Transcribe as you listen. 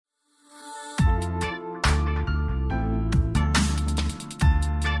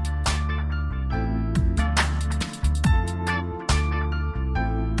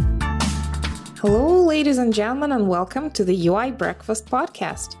Hello, ladies and gentlemen, and welcome to the UI Breakfast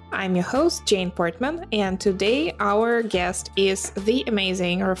podcast. I'm your host, Jane Portman, and today our guest is the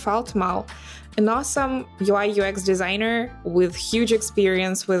amazing Rafal Tamal, an awesome UI UX designer with huge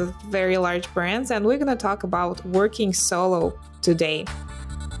experience with very large brands, and we're going to talk about working solo today.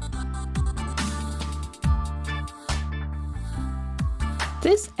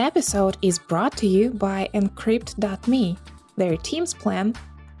 This episode is brought to you by Encrypt.me. Their Teams plan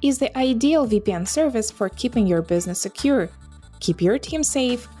is the ideal VPN service for keeping your business secure. Keep your team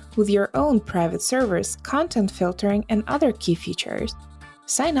safe with your own private servers, content filtering, and other key features.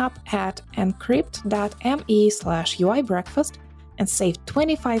 Sign up at encrypt.me/UIBreakfast and save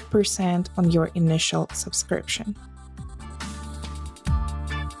 25% on your initial subscription.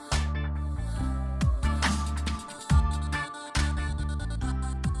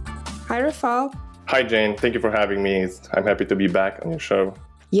 Hi, Rafal. Hi, Jane. Thank you for having me. I'm happy to be back on your show.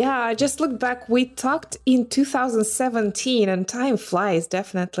 Yeah, I just looked back. We talked in 2017 and time flies,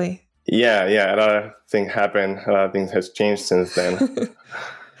 definitely. Yeah, a lot of things happened. A lot of things has changed since then.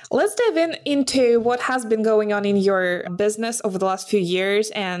 Let's dive into what has been going on in your business over the last few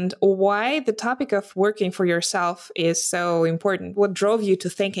years and why the topic of working for yourself is so important. What drove you to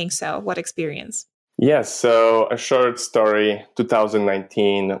thinking so? What experience? Yes, so a short story,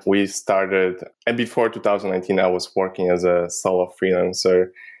 2019, we started, and before 2019, I was working as a solo freelancer,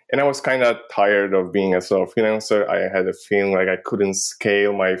 and I was kind of tired of being a solo freelancer. I had a feeling like I couldn't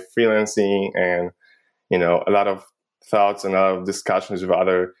scale my freelancing and, a lot of thoughts and a lot of discussions with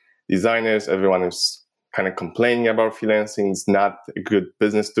other designers. Everyone is kind of complaining about freelancing. It's not a good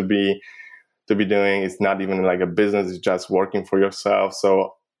business to be doing. It's not even like a business, it's just working for yourself.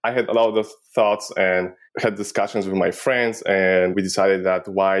 So I had a lot of those thoughts and had discussions with my friends, and we decided that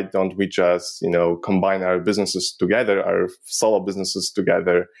why don't we just, combine our businesses together, our solo businesses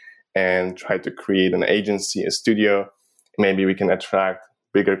together, and try to create an agency, a studio. Maybe we can attract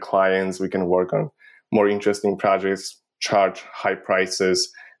bigger clients. We can work on more interesting projects, charge high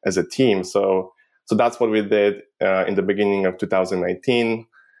prices as a team. So that's what we did in the beginning of 2019.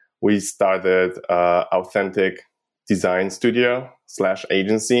 We started Authentic Design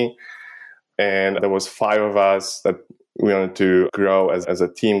Studio/agency. And there was 5 of us that we wanted to grow as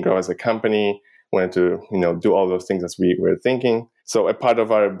a team, grow as a company, wanted to, do all those things as we were thinking. So a part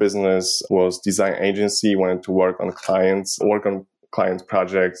of our business was design agency, wanted to work on clients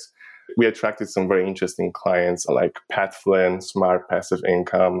projects. We attracted some very interesting clients like Pat Flynn, Smart Passive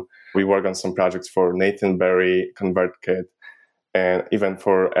Income. We worked on some projects for Nathan Barry, ConvertKit, and even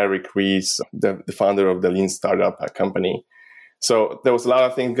for Eric Ries, the founder of the Lean Startup company. So there was a lot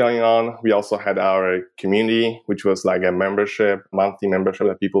of things going on. We also had our community, which was like a monthly membership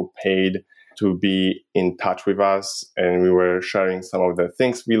that people paid to be in touch with us. And we were sharing some of the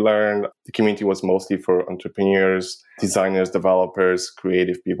things we learned. The community was mostly for entrepreneurs, designers, developers,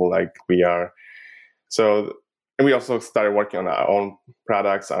 creative people like we are. And we also started working on our own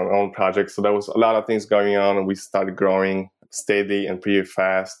products, our own projects. So there was a lot of things going on. And we started growing steady and pretty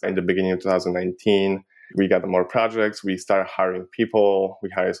fast in the beginning of 2019. We got more projects. We started hiring people. We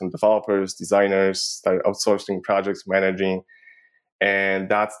hired some developers, designers, started outsourcing projects, managing. And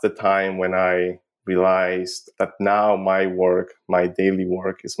that's the time when I realized that now my daily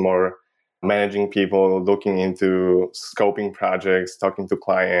work is more managing people, looking into scoping projects, talking to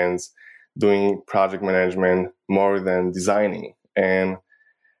clients, doing project management more than designing. And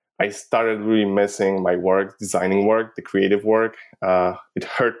I started really missing my work, designing work, the creative work. It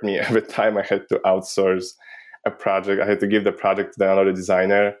hurt me every time I had to outsource a project. I had to give the project to another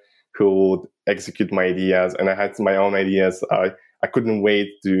designer who would execute my ideas. And I had my own ideas. I couldn't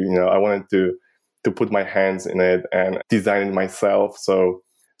wait to, I wanted to put my hands in it and design it myself. So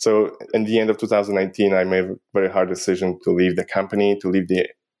in the end of 2019, I made a very hard decision to leave the company, to leave the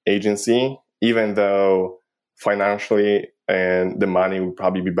agency, even though financially and the money would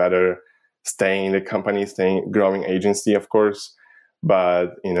probably be better staying in the company, growing agency, of course.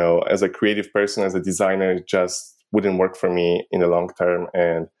 But, as a creative person, as a designer, it just wouldn't work for me in the long term.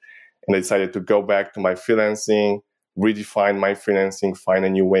 And I decided to go back to my freelancing, redefine my freelancing, find a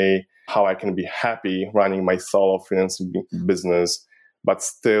new way how I can be happy running my solo freelancing business, but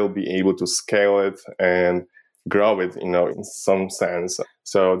still be able to scale it and grow it, in some sense.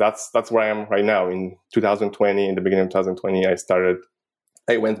 So that's where I am right now. In 2020, in the beginning of 2020,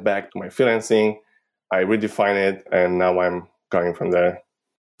 I went back to my freelancing, I redefined it, and now I'm going from there.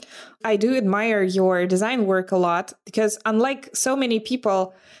 I do admire your design work a lot because unlike so many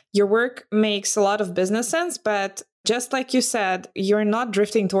people, your work makes a lot of business sense, but just like you said, you're not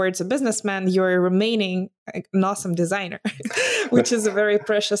drifting towards a businessman, you're remaining an awesome designer, which is a very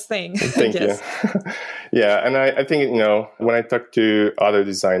precious thing. Thank you. Yeah, and I think, when I talk to other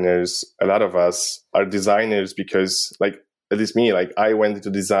designers, a lot of us are designers because, like, at least me, like, I went into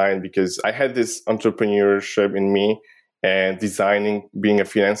design because I had this entrepreneurship in me, and designing, being a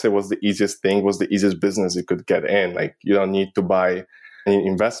freelancer was the easiest thing, was the easiest business you could get in. Like, you don't need to buy any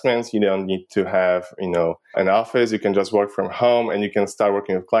investments. You don't need to have, an office. You can just work from home and you can start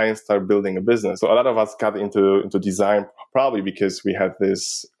working with clients, start building a business. So a lot of us got into design probably because we had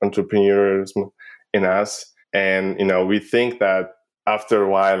this entrepreneurism in us. And, we think that after a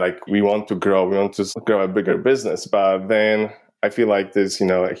while, like, we want to grow a bigger business. But then I feel like there's,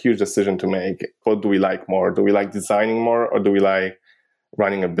 a huge decision to make. What do we like more? Do we like designing more, or do we like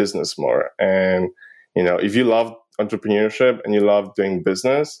running a business more? And, if you love entrepreneurship and you love doing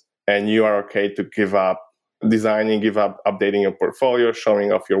business and you are okay to give up designing, give up updating your portfolio,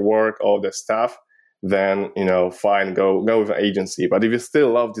 showing off your work, all this stuff, then, fine, go with an agency. But if you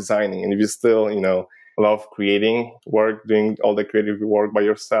still love designing and if you still, love creating work, doing all the creative work by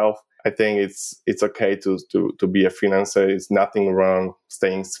yourself, I think it's okay to be a freelancer. It's nothing wrong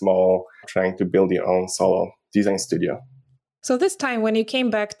staying small, trying to build your own solo design studio. So this time when you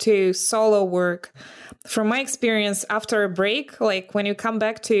came back to solo work, from my experience after a break, like when you come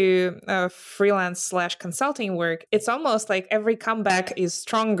back to freelance/consulting work, it's almost like every comeback is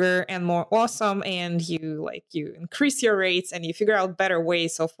stronger and more awesome, and you increase your rates and you figure out better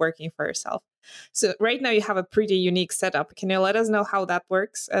ways of working for yourself. So right now you have a pretty unique setup. Can you let us know how that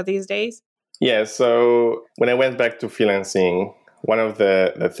works these days? Yeah, so when I went back to freelancing, one of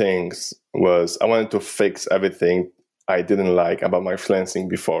the things was I wanted to fix everything I didn't like about my freelancing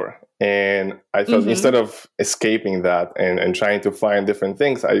before. And I thought instead of escaping that and trying to find different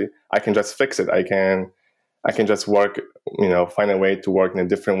things, I can just fix it. I can just work, find a way to work in a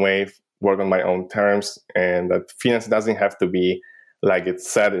different way, work on my own terms. And that freelance doesn't have to be like it's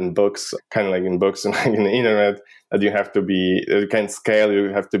said in books, kind of like in books and like in the internet, that you can scale, you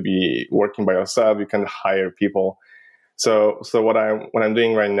have to be working by yourself, you can hire people. So what I'm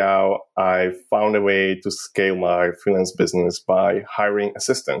doing right now, I found a way to scale my freelance business by hiring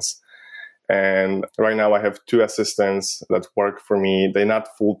assistants. And right now I have 2 assistants that work for me. They're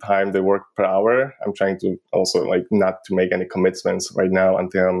not full-time, they work per hour. I'm trying to also not to make any commitments right now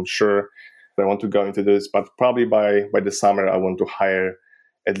until I'm sure that I want to go into this. But probably by the summer, I want to hire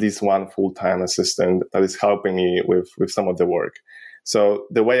at least 1 full-time assistant that is helping me with some of the work. So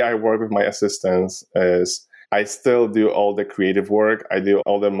the way I work with my assistants is I still do all the creative work. I do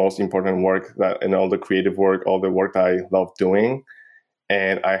all the most important work all the creative work, all the work that I love doing.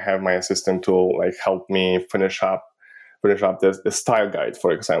 And I have my assistant tool help me finish up the style guide,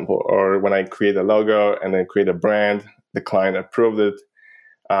 for example. Or when I create a logo and then create a brand, the client approved it.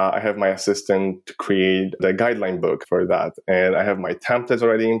 I have my assistant to create the guideline book for that. And I have my templates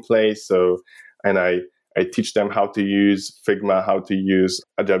already in place. And I teach them how to use Figma, how to use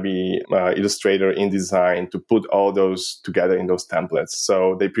Adobe Illustrator, InDesign to put all those together in those templates.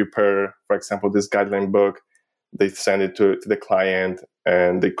 So they prepare, for example, this guideline book, they send it to the client,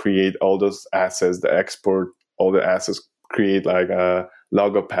 and they create all those assets, they export all the assets, create a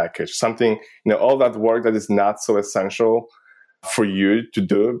logo package, something, all that work that is not so essential for you to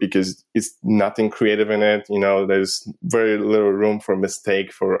do because it's nothing creative in it. There's very little room for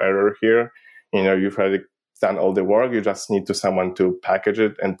mistake, for error here. You've already done all the work. You just need someone to package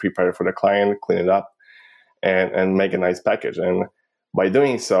it and prepare it for the client, clean it up, and make a nice package. And by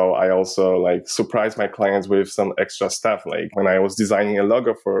doing so, I also surprise my clients with some extra stuff. Like when I was designing a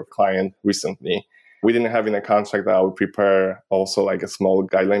logo for a client recently, we didn't have in a contract that I would prepare also a small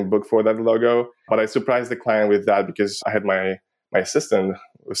guideline book for that logo. But I surprised the client with that because I had my assistant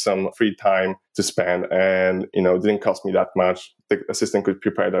with some free time to spend, and it didn't cost me that much. The assistant could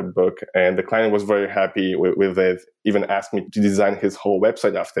prepare that book, and the client was very happy with it, even asked me to design his whole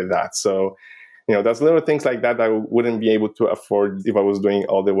website after that. So there's little things like that I wouldn't be able to afford if I was doing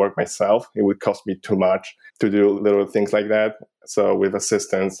all the work myself. It would cost me too much to do little things like that. So with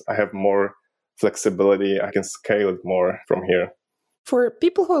assistants, I have more flexibility. I can scale it more from here. For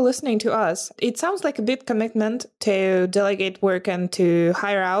people who are listening to us, it sounds like a big commitment to delegate work and to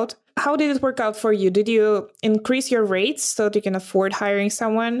hire out. How did it work out for you? Did you increase your rates so that you can afford hiring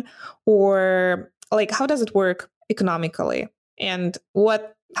someone? Or how does it work economically? And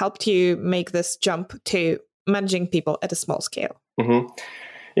what helped you make this jump to managing people at a small scale? Mm-hmm.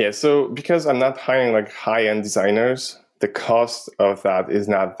 Yeah, so because I'm not hiring high-end designers, the cost of that is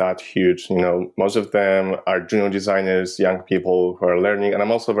not that huge. Most of them are junior designers, young people who are learning. And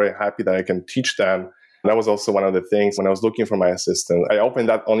I'm also very happy that I can teach them That was also one of the things when I was looking for my assistant. I opened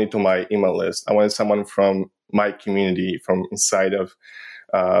that only to my email list. I wanted someone from my community, from inside of,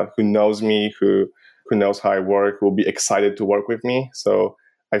 who knows me, who knows how I work, who will be excited to work with me. So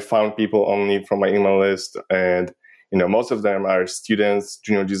I found people only from my email list, and most of them are students,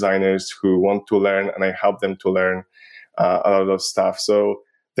 junior designers who want to learn, and I help them to learn a lot of stuff. So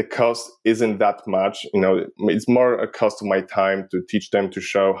the cost isn't that much. It's more a cost of my time to teach them, to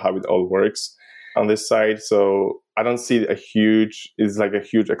show how it all works on this side. So I don't see it's like a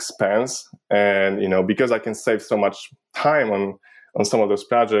huge expense. And, because I can save so much time on some of those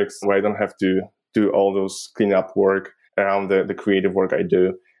projects where I don't have to do all those cleanup work around the creative work I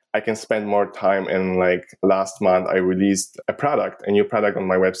do, I can spend more time. And like last month, I released a new product on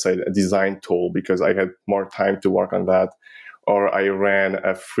my website, a design tool, because I had more time to work on that. Or I ran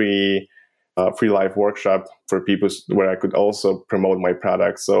a free live workshop for people where I could also promote my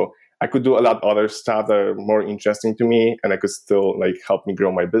products. So I could do a lot of other stuff that are more interesting to me, and I could still help me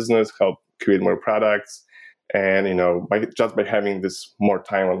grow my business, help create more products, and just by having this more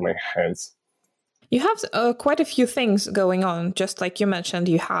time on my hands. You have quite a few things going on. Just like you mentioned,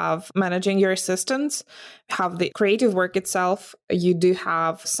 you have managing your assistants, have the creative work itself. You do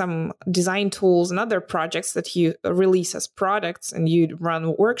have some design tools and other projects that you release as products, and you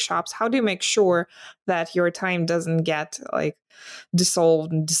run workshops. How do you make sure that your time doesn't get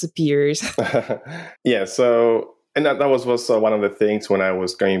dissolved and disappears? Yeah. So, and that was also one of the things when I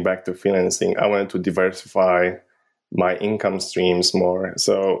was going back to freelancing. I wanted to diversify my income streams more.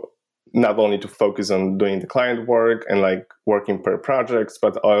 So not only to focus on doing the client work and working per projects,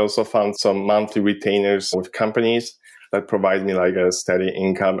 but I also found some monthly retainers with companies that provide me a steady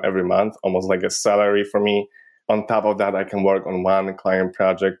income every month, almost like a salary for me. On top of that, I can work on one client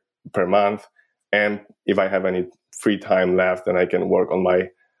project per month. And if I have any free time left, then I can work on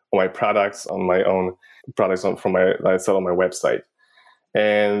my products, on my own products I sell on my website.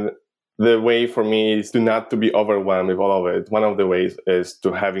 And the way for me is not to be overwhelmed with all of it. One of the ways is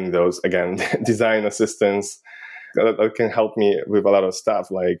to having those, again, design assistants that can help me with a lot of stuff.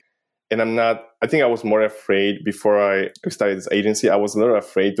 I think I was more afraid before I started this agency. I was a little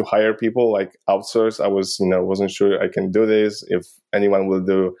afraid to hire people, outsource. I wasn't sure I can do this. If anyone will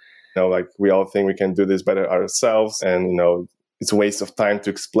do, we all think we can do this better ourselves. And, it's a waste of time to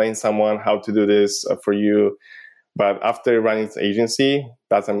explain someone how to do this for you. But after running this agency,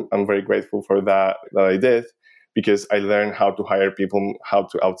 I'm very grateful for that I did, because I learned how to hire people, how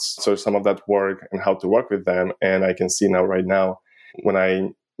to outsource some of that work, and how to work with them. And I can see right now, when I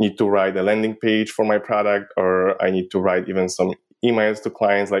need to write a landing page for my product, or I need to write even some emails to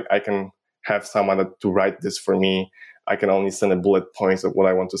clients, I can have someone to write this for me. I can only send a bullet points of what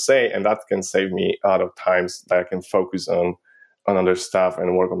I want to say, and that can save me a lot of times that I can focus on other stuff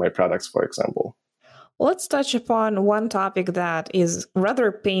and work on my products, for example. Let's touch upon one topic that is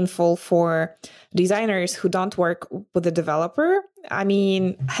rather painful for designers who don't work with a developer. I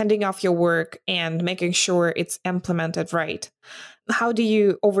mean, handing off your work and making sure it's implemented right. How do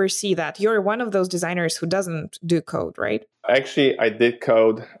you oversee that? You're one of those designers who doesn't do code, right? Actually, I did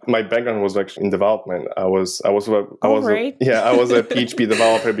code. My background was actually in development. I was a PHP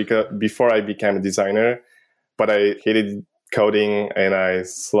developer before I became a designer, but I hated coding, and I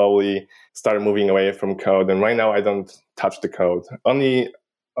slowly started moving away from code. And right now I don't touch the code.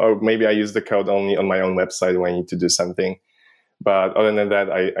 Or maybe I use the code only on my own website when I need to do something. But other than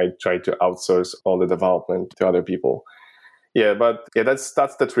that, I try to outsource all the development to other people. That's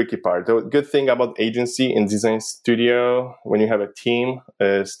the tricky part. The good thing about agency and design studio, when you have a team,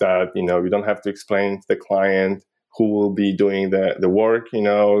 is that, you don't have to explain to the client who will be doing the work,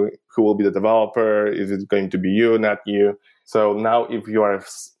 who will be the developer. Is it going to be you, not you? So now if you are a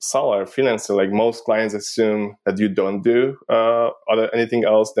solo freelancer, most clients assume that you don't do anything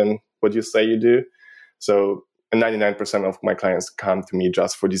else than what you say you do. So 99% of my clients come to me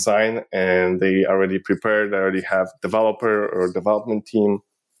just for design, and they already prepared. They already have developer or development team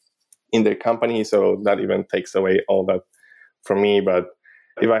in their company. So that even takes away all that from me. But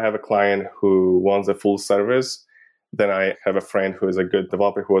if I have a client who wants a full service, then I have a friend who is a good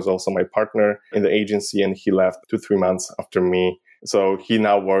developer who was also my partner in the agency, and he left 2-3 months after me. So he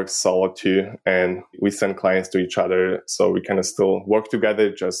now works solo too, and we send clients to each other. So we kind of still work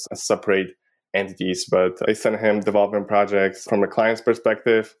together, just as separate entities. But I send him development projects. From a client's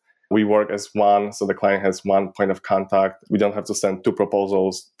perspective, we work as one. So the client has one point of contact. We don't have to send 2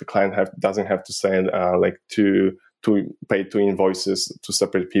 proposals. The client doesn't have to send to pay 2 invoices to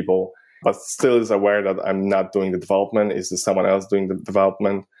separate people, but still is aware that I'm not doing the development. It's someone else doing the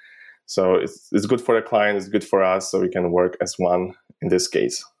development. So it's good for the client, it's good for us, so we can work as one in this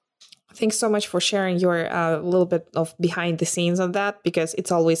case. Thanks so much for sharing your little bit of behind the scenes on that, because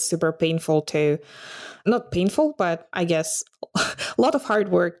it's always super painful to, not painful, but I guess a lot of hard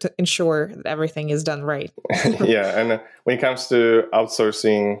work to ensure that everything is done right. Yeah. And when it comes to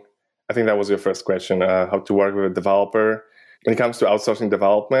outsourcing, I think that was your first question, how to work with a developer. When it comes to outsourcing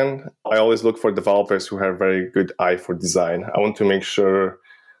development, I always look for developers who have very good eye for design. I want to make sure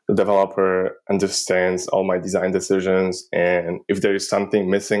the developer understands all my design decisions, and if there is something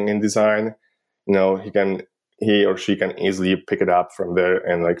missing in design, he or she can easily pick it up from there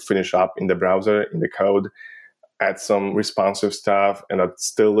and like finish up in the browser, in the code, add some responsive stuff, and that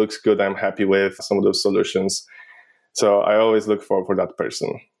still looks good. I'm happy with some of those solutions. So I always look for that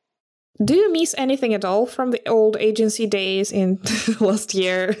person. Do you miss anything at all from the old agency days in last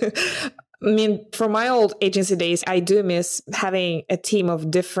year? I mean, from my old agency days, I do miss having a team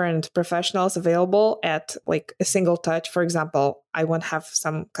of different professionals available at like a single touch. For example, I want to have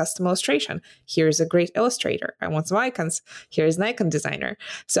some custom illustration. Here's a great illustrator. I want some icons. Here's an icon designer.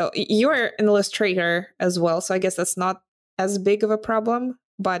 So you're an illustrator as well. So I guess that's not as big of a problem.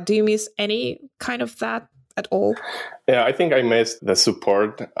 But do you miss any kind of that at all? Yeah, I think I missed the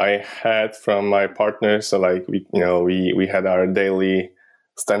support I had from my partners. So like we had our daily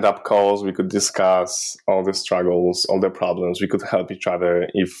stand-up calls. We could discuss all the struggles, all the problems. We could help each other.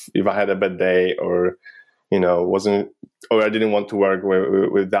 If I had a bad day, or I didn't want to work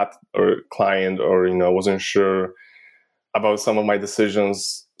with that or client, or wasn't sure about some of my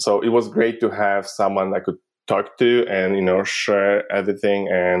decisions. So it was great to have someone I could talk to and share everything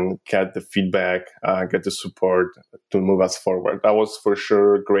and get the feedback, get the support to move us forward. That was for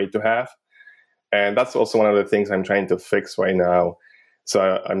sure great to have, and that's also one of the things I'm trying to fix right now.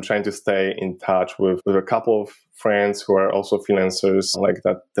 So I'm trying to stay in touch with a couple of friends who are also freelancers, like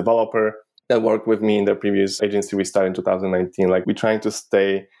that developer that worked with me in the previous agency we started in 2019. Like we're trying to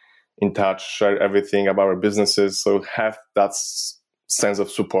stay in touch, share everything about our businesses, so have that sense of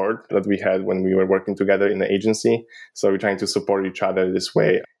support that we had when we were working together in the agency. So we're trying to support each other this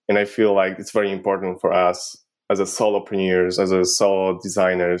way. And I feel like it's very important for us as a solopreneurs, as a solo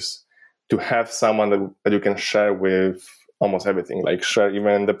designers, to have someone that you can share with almost everything, like share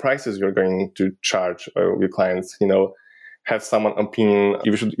even the prices you're going to charge your clients, have someone opinion,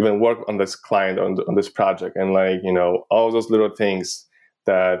 you should even work on this client, on this project, and all those little things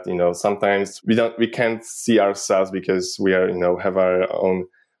that, sometimes we can't see ourselves because we are, have our own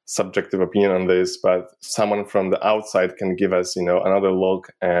subjective opinion on this, but someone from the outside can give us, another look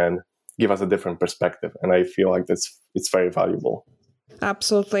and give us a different perspective. And I feel like it's very valuable.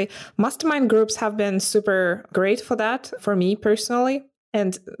 Absolutely. Mastermind groups have been super great for that, for me personally.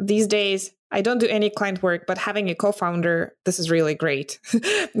 And these days, I don't do any client work, but having a co-founder, this is really great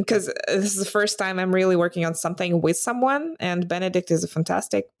because this is the first time I'm really working on something with someone. And Benedict is a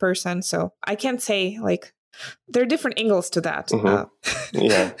fantastic person. So I can't say there are different angles to that. Mm-hmm.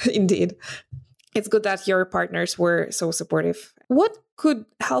 Yeah, indeed. It's good that your partners were so supportive. What could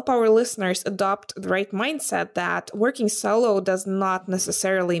help our listeners adopt the right mindset that working solo does not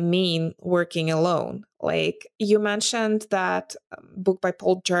necessarily mean working alone? Like you mentioned that book by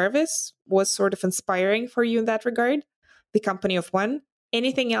Paul Jarvis was sort of inspiring for you in that regard, The Company of One.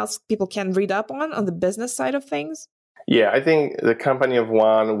 Anything else people can read up on the business side of things? Yeah, I think The Company of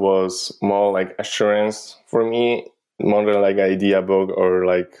One was more like assurance for me, more than like idea book or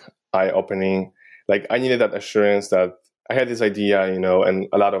like eye-opening. Like I needed that assurance that I had this idea, and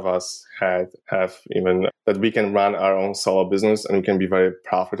a lot of us have even that we can run our own solo business and we can be very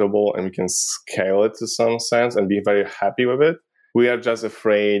profitable and we can scale it to some sense and be very happy with it. We are just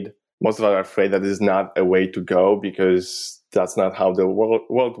afraid, most of us are afraid that this is not a way to go because that's not how the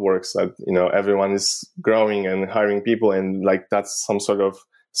world works. That, everyone is growing and hiring people and like that's some sort of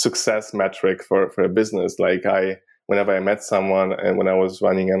success metric for a business. Like whenever I met someone and when I was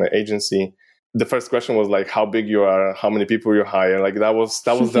running an agency, the first question was like how big you are, how many people you hire. Like that was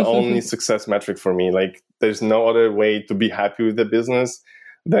the only success metric for me. Like there's no other way to be happy with the business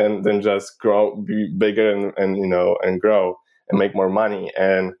than just grow, be bigger and grow and make more money.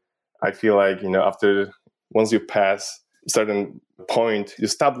 And I feel like, once you pass a certain point, you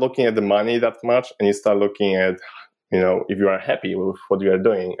stop looking at the money that much and you start looking at, if you are happy with what you are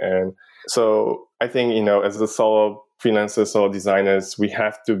doing. And so I think, as the solo freelancers, solo designers, we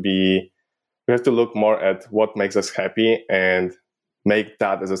have to look more at what makes us happy and make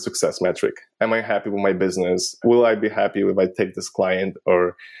that as a success metric. Am I happy with my business? Will I be happy if I take this client?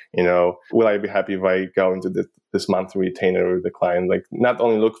 Or, will I be happy if I go into this monthly retainer with the client? Like not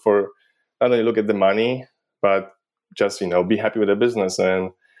only look at the money, but just, be happy with the business.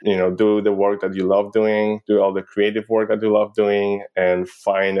 And do the work that you love doing, do all the creative work that you love doing, and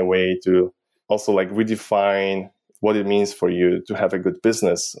find a way to also like redefine what it means for you to have a good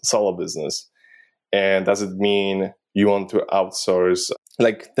business, solo business. And does it mean you want to outsource,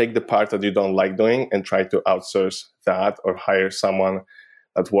 like take the part that you don't like doing and try to outsource that, or hire someone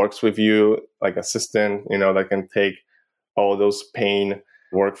that works with you, like assistant, that can take all those pain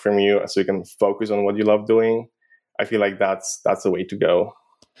work from you so you can focus on what you love doing. I feel like that's the way to go.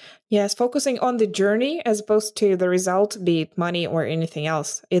 Yes, focusing on the journey as opposed to the result, be it money or anything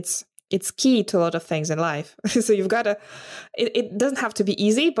else. It's key to a lot of things in life. So you've got to, it doesn't have to be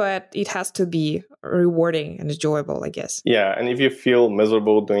easy, but it has to be rewarding and enjoyable, I guess. Yeah. And if you feel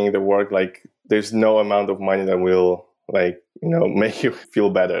miserable doing the work, like there's no amount of money that will make you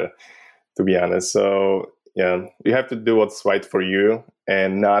feel better, to be honest. So yeah, you have to do what's right for you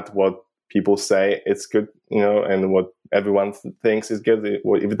and not what people say it's good, and what everyone thinks is good.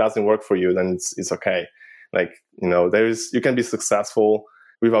 If it doesn't work for you, then it's okay. Like, you can be successful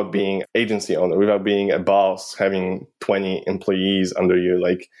without being agency owner, without being a boss, having 20 employees under you.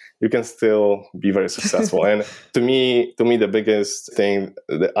 Like, you can still be very successful. And to me, the biggest thing,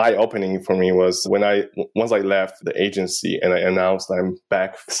 the eye-opening for me was once I left the agency and I announced I'm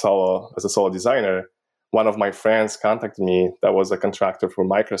back solo as a solo designer. One of my friends contacted me that was a contractor for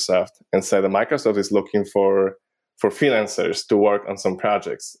Microsoft and said that Microsoft is looking for freelancers to work on some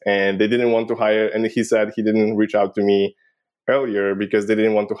projects. And they didn't want to hire, and he said he didn't reach out to me earlier because they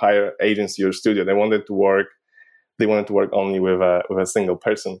didn't want to hire agency or studio. They wanted to work only with a single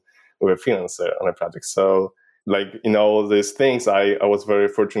person, with a freelancer on a project. So like, all these things, I was very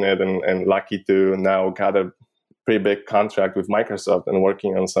fortunate and lucky to now got a pretty big contract with Microsoft and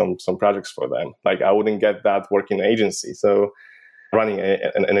working on some projects for them. Like, I wouldn't get that working in an agency. So running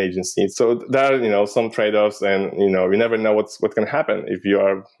an agency. So there are, some trade-offs, and, you never know what's going to happen if you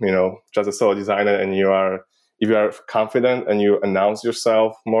are, just a solo designer, and if you are confident and you announce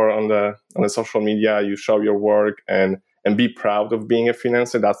yourself more on the social media, you show your work and be proud of being a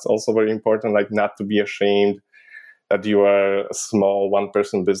freelancer. That's also very important, like not to be ashamed that you are a small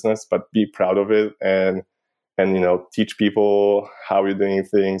one-person business, but be proud of it and teach people how you're doing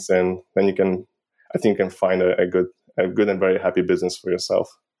things. And then I think you can find a good and very happy business for yourself.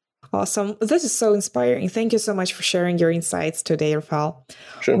 Awesome. This is so inspiring. Thank you so much for sharing your insights today, Rafal.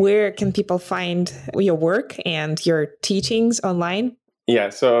 Sure. Where can people find your work and your teachings online? Yeah,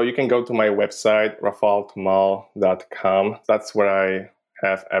 so you can go to my website, rafaltomal.com. That's where I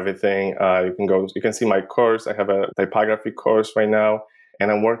have everything. You can see my course. I have a typography course right now,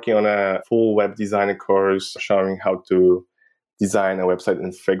 and I'm working on a full web design course showing how to design a website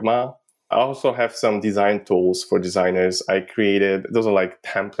in Figma. I also have some design tools for designers. I created, those are like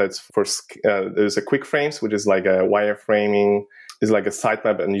templates for, there's a Quick Frames, which is like a wireframing, is like a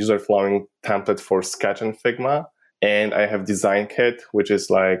sitemap and user flowing template for Sketch and Figma. And I have Design Kit, which is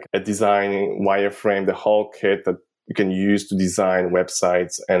like a design wireframe, the whole kit that you can use to design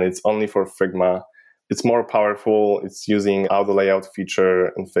websites. And it's only for Figma. It's more powerful. It's using auto layout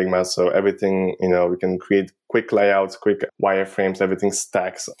feature in Figma. So everything, we can create quick layouts, quick wireframes, everything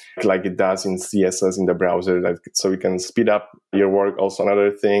stacks like it does in CSS in the browser. So we can speed up your work. Also, another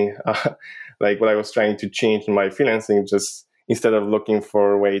thing, like what I was trying to change in my freelancing, just instead of looking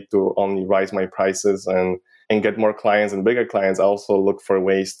for a way to only raise my prices and get more clients and bigger clients, I also look for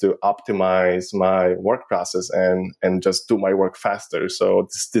ways to optimize my work process and just do my work faster. So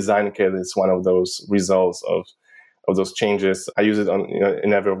this Design Kit is one of those results of those changes. I use it on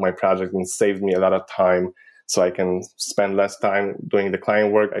in every of my projects, and saved me a lot of time. So I can spend less time doing the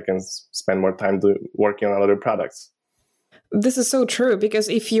client work. I can spend more time working on other products. This is so true, because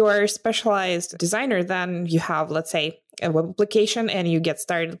if you are a specialized designer, then you have, let's say, a web application, and you get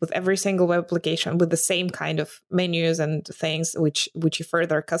started with every single web application with the same kind of menus and things, which you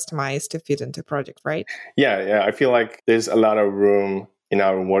further customize to fit into project, right? Yeah. I feel like there's a lot of room in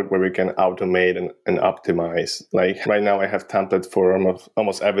our work where we can automate and optimize. Like right now, I have templates for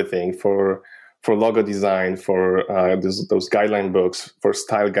almost everything, for logo design, for those guideline books, for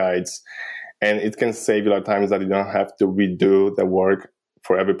style guides. And it can save you a lot of times that you don't have to redo the work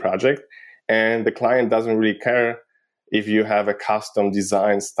for every project. And the client doesn't really care if you have a custom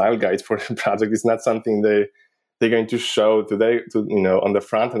design style guide for the project. It's not something they're going to show on the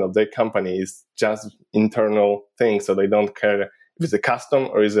front end of their company. It's just internal thing. So they don't care if it's a custom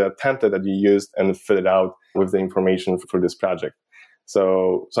or is it a template that you used and fill it out with the information for this project.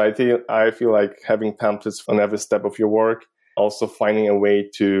 So I feel like having templates on every step of your work, also finding a way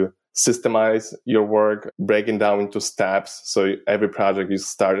to systemize your work, breaking down into steps. So every project you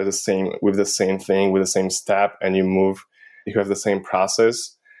start with the same thing, with the same step, and you have the same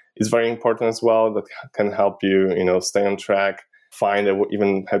process. is very important as well. That can help you, stay on track,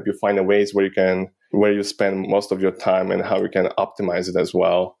 even help you find the ways where you spend most of your time and how you can optimize it as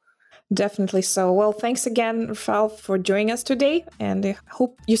well. Definitely so. Well, thanks again, Rafal, for joining us today. And I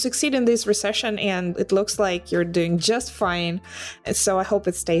hope you succeed in this recession. And it looks like you're doing just fine. So I hope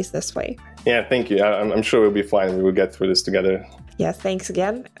it stays this way. Yeah, thank you. I'm sure we'll be fine. We will get through this together. Yeah, thanks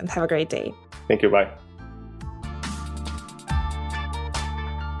again and have a great day. Thank you. Bye.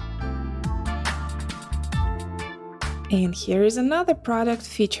 And here is another product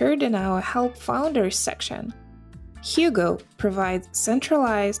featured in our Help Founders section. Hugo provides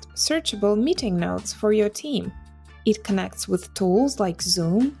centralized, searchable meeting notes for your team. It connects with tools like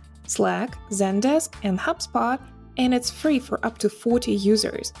Zoom, Slack, Zendesk, and HubSpot, and it's free for up to 40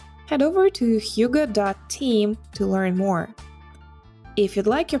 users. Head over to hugo.team to learn more. If you'd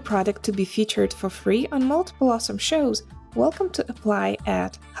like your product to be featured for free on multiple awesome shows, welcome to apply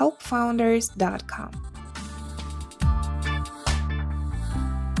at helpfounders.com.